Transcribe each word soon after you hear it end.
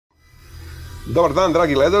Dobar dan,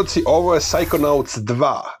 dragi gledalci, ovo je Psychonauts 2,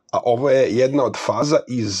 a ovo je jedna od faza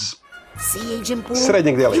iz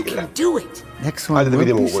srednjeg dela igre. Ajde da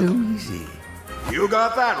vidimo uvod. You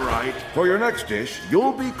got that right. For your next dish,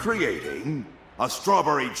 you'll be creating a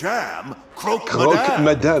strawberry jam croque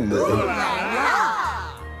madame.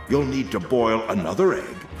 You'll need to boil another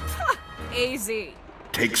egg. Easy.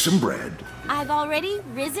 Take some bread. I've already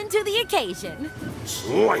risen to the occasion.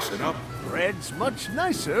 Slice it up. Bread's much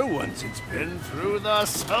nicer once it's been through the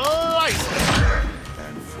slicer.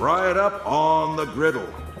 And fry it up on the griddle.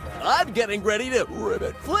 I'm getting ready to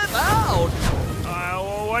ribbit flip out.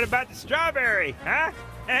 Well, what about the strawberry, huh?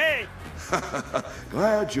 Hey!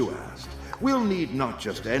 Glad you asked. We'll need not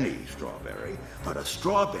just any strawberry, but a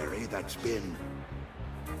strawberry that's been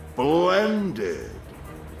blended.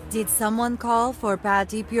 Did someone call for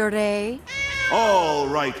patty puree? All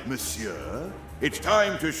right, monsieur. It's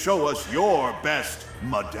time to show us your best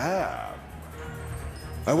madame.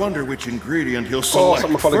 I wonder which ingredient he'll select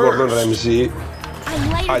Samo fali Gordon first. Ramsay. I'm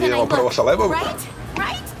lighter Ajde, than I idemo prvo look, sa lebom. right?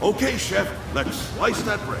 Right? Okay, chef, let's slice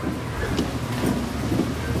that bread.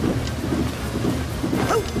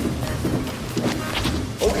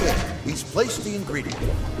 Okay, he's placed the ingredient.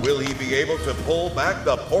 Will he be able to pull back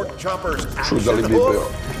the pork chopper's action Čudali bi bio.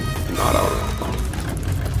 hook? Naravno.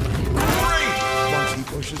 Great! Once he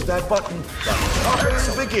pushes that button, the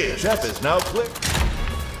choppers begin. Chef is now clicked.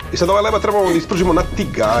 I sad ovaj leba trebamo da ispržimo na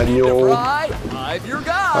tiganju. Right, I'm your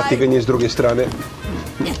A guy. tiganje je s druge strane.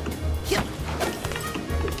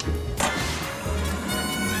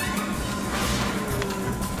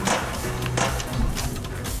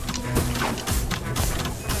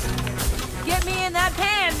 Get me in that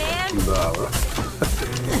pan, man! Dobro.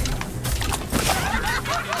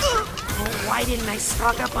 Why didn't I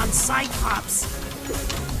stock up on Cyclops?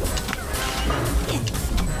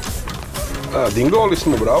 Dingoli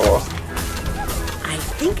smo, bravo. I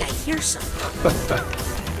think I hear something.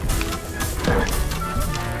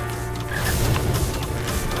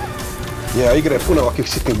 Ja, igra je puna ovakvih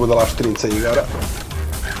sitnih budalaštinica igara.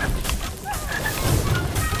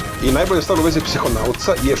 I najbolja stvar u vezi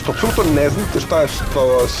Psychonautsa je što apsolutno ne znate šta je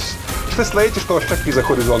sledeće što vas čeka iza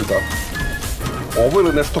horizonta. Ovo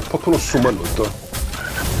ili nešto potpuno sumanuto.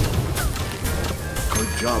 Good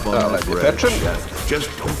job on that lepi bread, pečen. chef. Just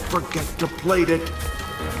don't forget to plate it.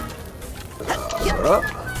 Dobro.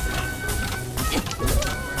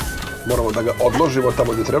 Moramo da ga odložimo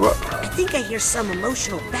tamo gdje treba. I think I hear some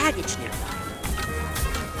emotional baggage nearby.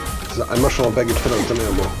 Za emotional baggage trenutno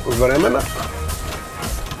nemamo vremena.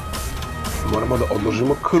 Moramo da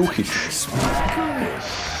odložimo kruhić.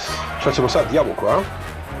 Šta ćemo sad? Jabuku, a?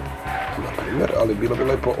 Na primjer, ali bilo bi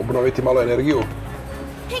lepo obnoviti malo energiju.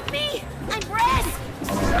 Pick me! I'm bread!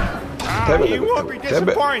 Tebe, You won't be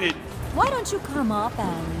disappointed. Why don't you come up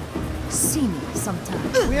and see me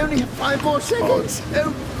sometime? We only have 5 more seconds.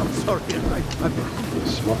 Oh, I'm sorry. I'm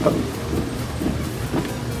Smotan.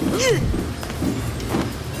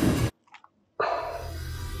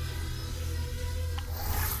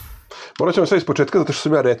 Morat ćemo sve iz početka zato što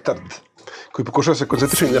sam ja retard koji pokušava se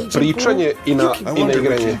koncentrirati na pričanje i na I wonder which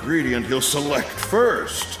igranje. ingredient he'll select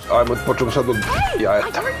first. Ajmo, počnemo sad od I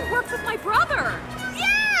jajeta. heard you worked with my brother!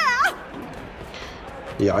 Yeah!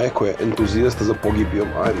 Jaje koje je entuzijasta za pogibijom.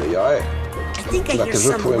 Ajmo, jaje. I think I hear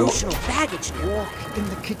some emotional baggage nearby. walk in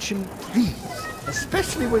the kitchen, please.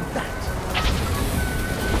 Especially with that.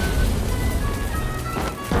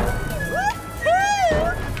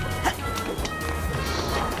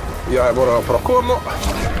 Jaje moramo prokovamo.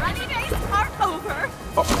 Runny days are over!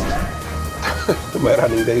 My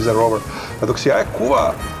running days are over. A dok se jaje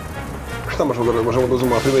kuva, šta možemo da možemo da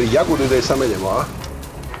uzmemo, na primjer, jagodu i da je samenjemo, a?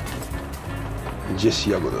 Gdje si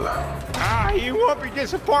jagoda? You won't be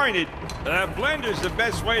disappointed. The blender's the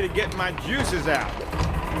best way to get my juices out.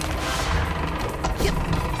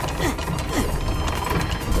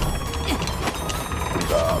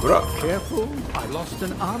 Dobro. Careful, I lost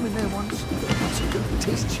an arm in there once. Once you can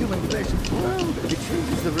taste human flesh, well, it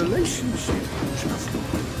changes the relationship. Trust me.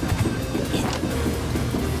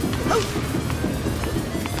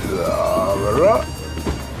 Dobro.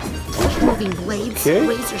 Moving blades, Okay.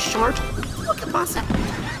 razor sharp. Look at Masa.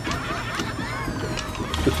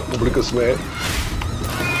 Publika smeje.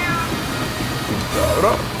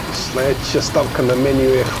 Dobro. Sljedeća stavka na meniju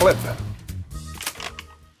je hleb.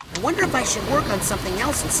 I wonder if I should work on something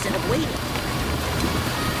else instead of waiting.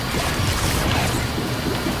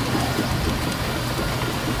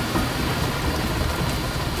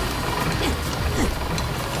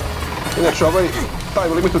 Inače, ovaj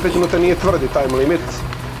time limit u 5 minuta nije tvrdi time limit.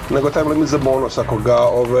 nego time limit za bonus. Ako ga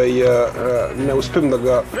ne uspijem da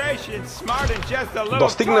ga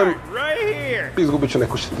dostignem, izgubit ću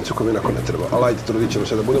neku sitnicu koju mi onako ne treba. Ali ajde, trudit ćemo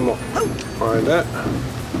se da budemo. Ajde.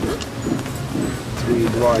 3,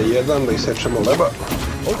 2, 1, da isečemo leba.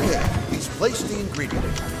 Okay, he's placed the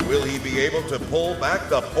ingredient. Will he be able to pull back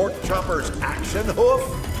the pork chopper's action hoof?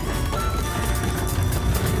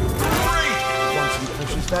 Great! Once he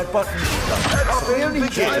pushes that button, the head of the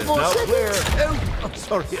engine is now clear. Oh,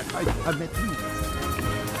 sorry, I meant you.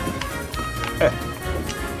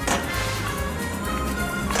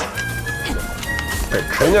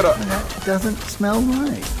 Pečenjara. That doesn't smell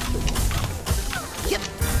right.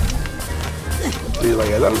 3, 2,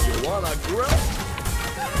 1.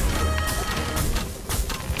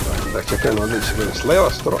 Da će krenu odlići s leva,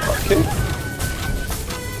 okej.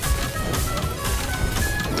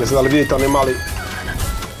 Ne znam da li vidite onaj mali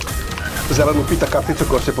zelenu pita karticu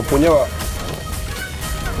koja se popunjava.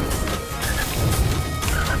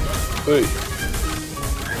 Ej.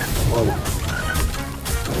 Ovo.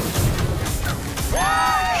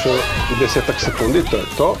 Še 10 sekundi, to je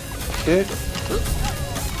to. Okej.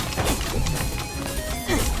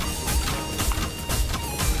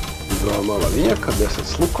 Dva mala vinjaka, 10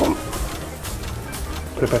 s lukom.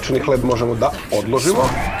 Prepečeni hleb možemo da odložimo.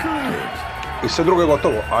 I sve drugo je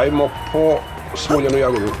gotovo. Ajmo po smuljenu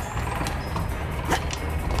jagodu.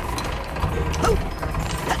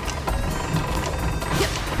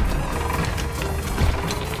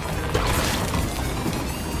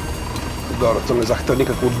 Dobro, to ne zahteva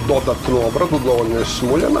nikakvu dodatnu obradu, dovoljno je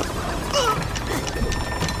smuljena.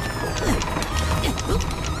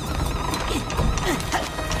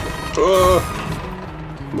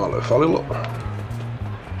 Malo je falilo.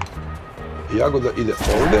 Jagoda ide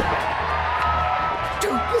ovdje.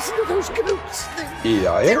 I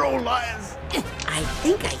jaje. I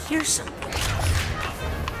think I hear something.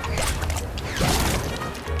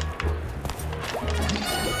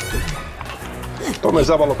 To me je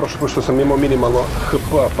zabavilo prošle put što sam imao minimalno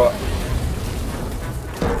HP-a, pa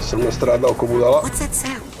sam nastradao ko budala. What's that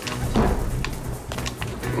sound?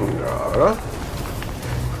 Dobro.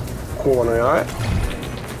 Kuvano jaje.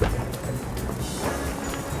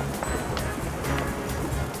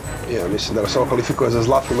 Ja mislim da nas ovo kvalifikuje za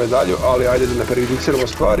zlatnu medalju, ali ajde da ne prejudiciramo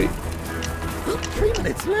stvari. 3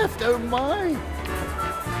 minutes left, oh my!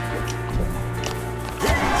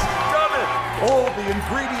 All the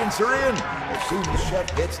ingredients are in. As soon as Chef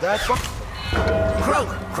hits that button. Croak,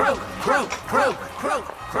 croak, croak, croak, croak,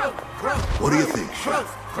 croak, croak. What do you think, Chef?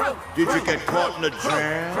 Did you get caught in a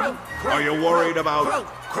jam? Are you worried about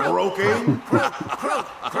croaking?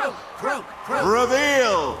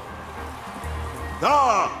 Reveal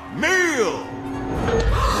the meal!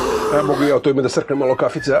 Ja mogu ja to ime da srknem malo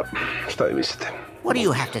kafice, a? Šta vi mislite? What do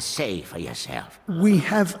you have to say for yourself? We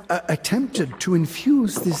have attempted to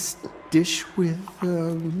infuse this dish with,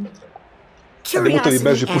 Curiosity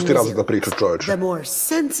beži, and pusti razlog da priča, reserve. čoveče. The more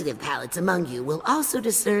sensitive palates among you will also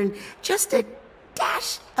discern just a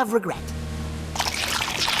dash of regret.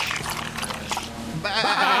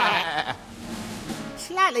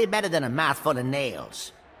 Slightly better than a mouthful of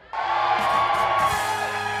nails.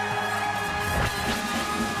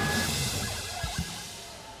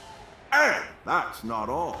 And that's not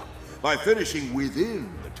all. By finishing within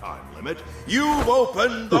the time limit, you've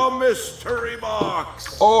opened the mystery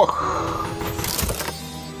box! Oh!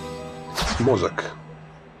 Mozak.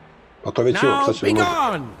 Pa to već imam, šta će mi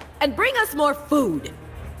mozak? And bring us more food.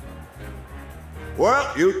 Well,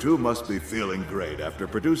 you two must be feeling great after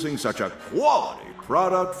producing such a quality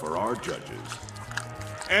product for our judges.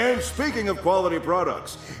 And speaking of quality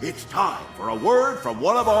products, it's time for a word from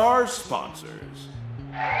one of our sponsors.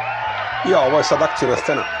 Ja, ovo je sad akcijna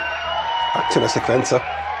scena. Akcijna sekvenca.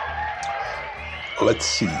 Let's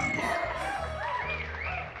see.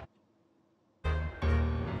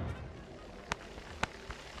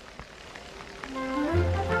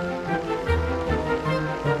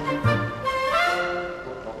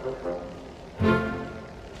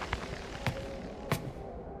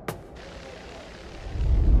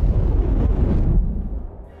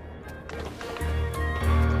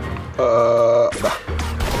 Da.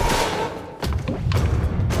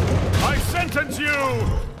 I sentence you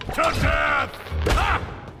to death! Ha!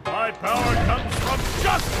 My power comes from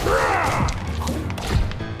just...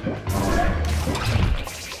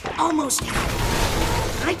 Almost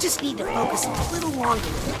half. I just need to focus a little longer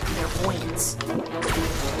on their buoyance.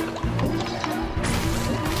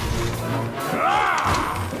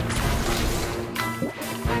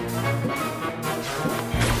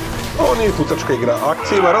 Ovo nije putačka igra.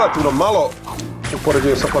 Akcija ima relativno malo u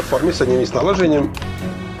poređenju sa platformisanjem i snalaženjem.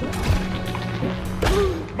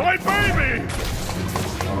 My baby!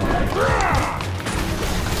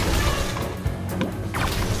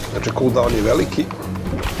 Znači, cooldown je veliki.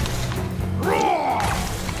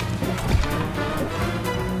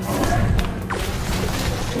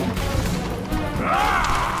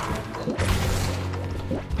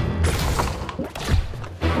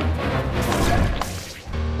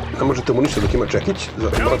 Ne možete mu ništa dok ima čekić,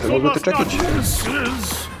 zato morate da uzmete čekić.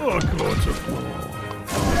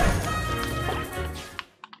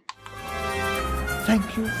 Thank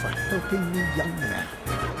you for helping me, young man.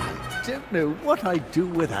 I don't know what I'd do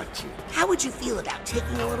without you. How would you feel about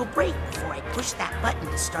taking a little break before I push that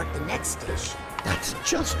button to start the next station? That's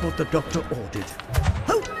just what the doctor ordered.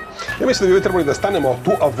 Ja mislim da bi trebali da stanemo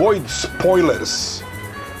to avoid spoilers.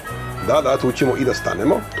 Da, tu ćemo i da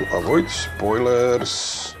stanemo. To avoid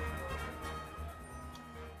spoilers.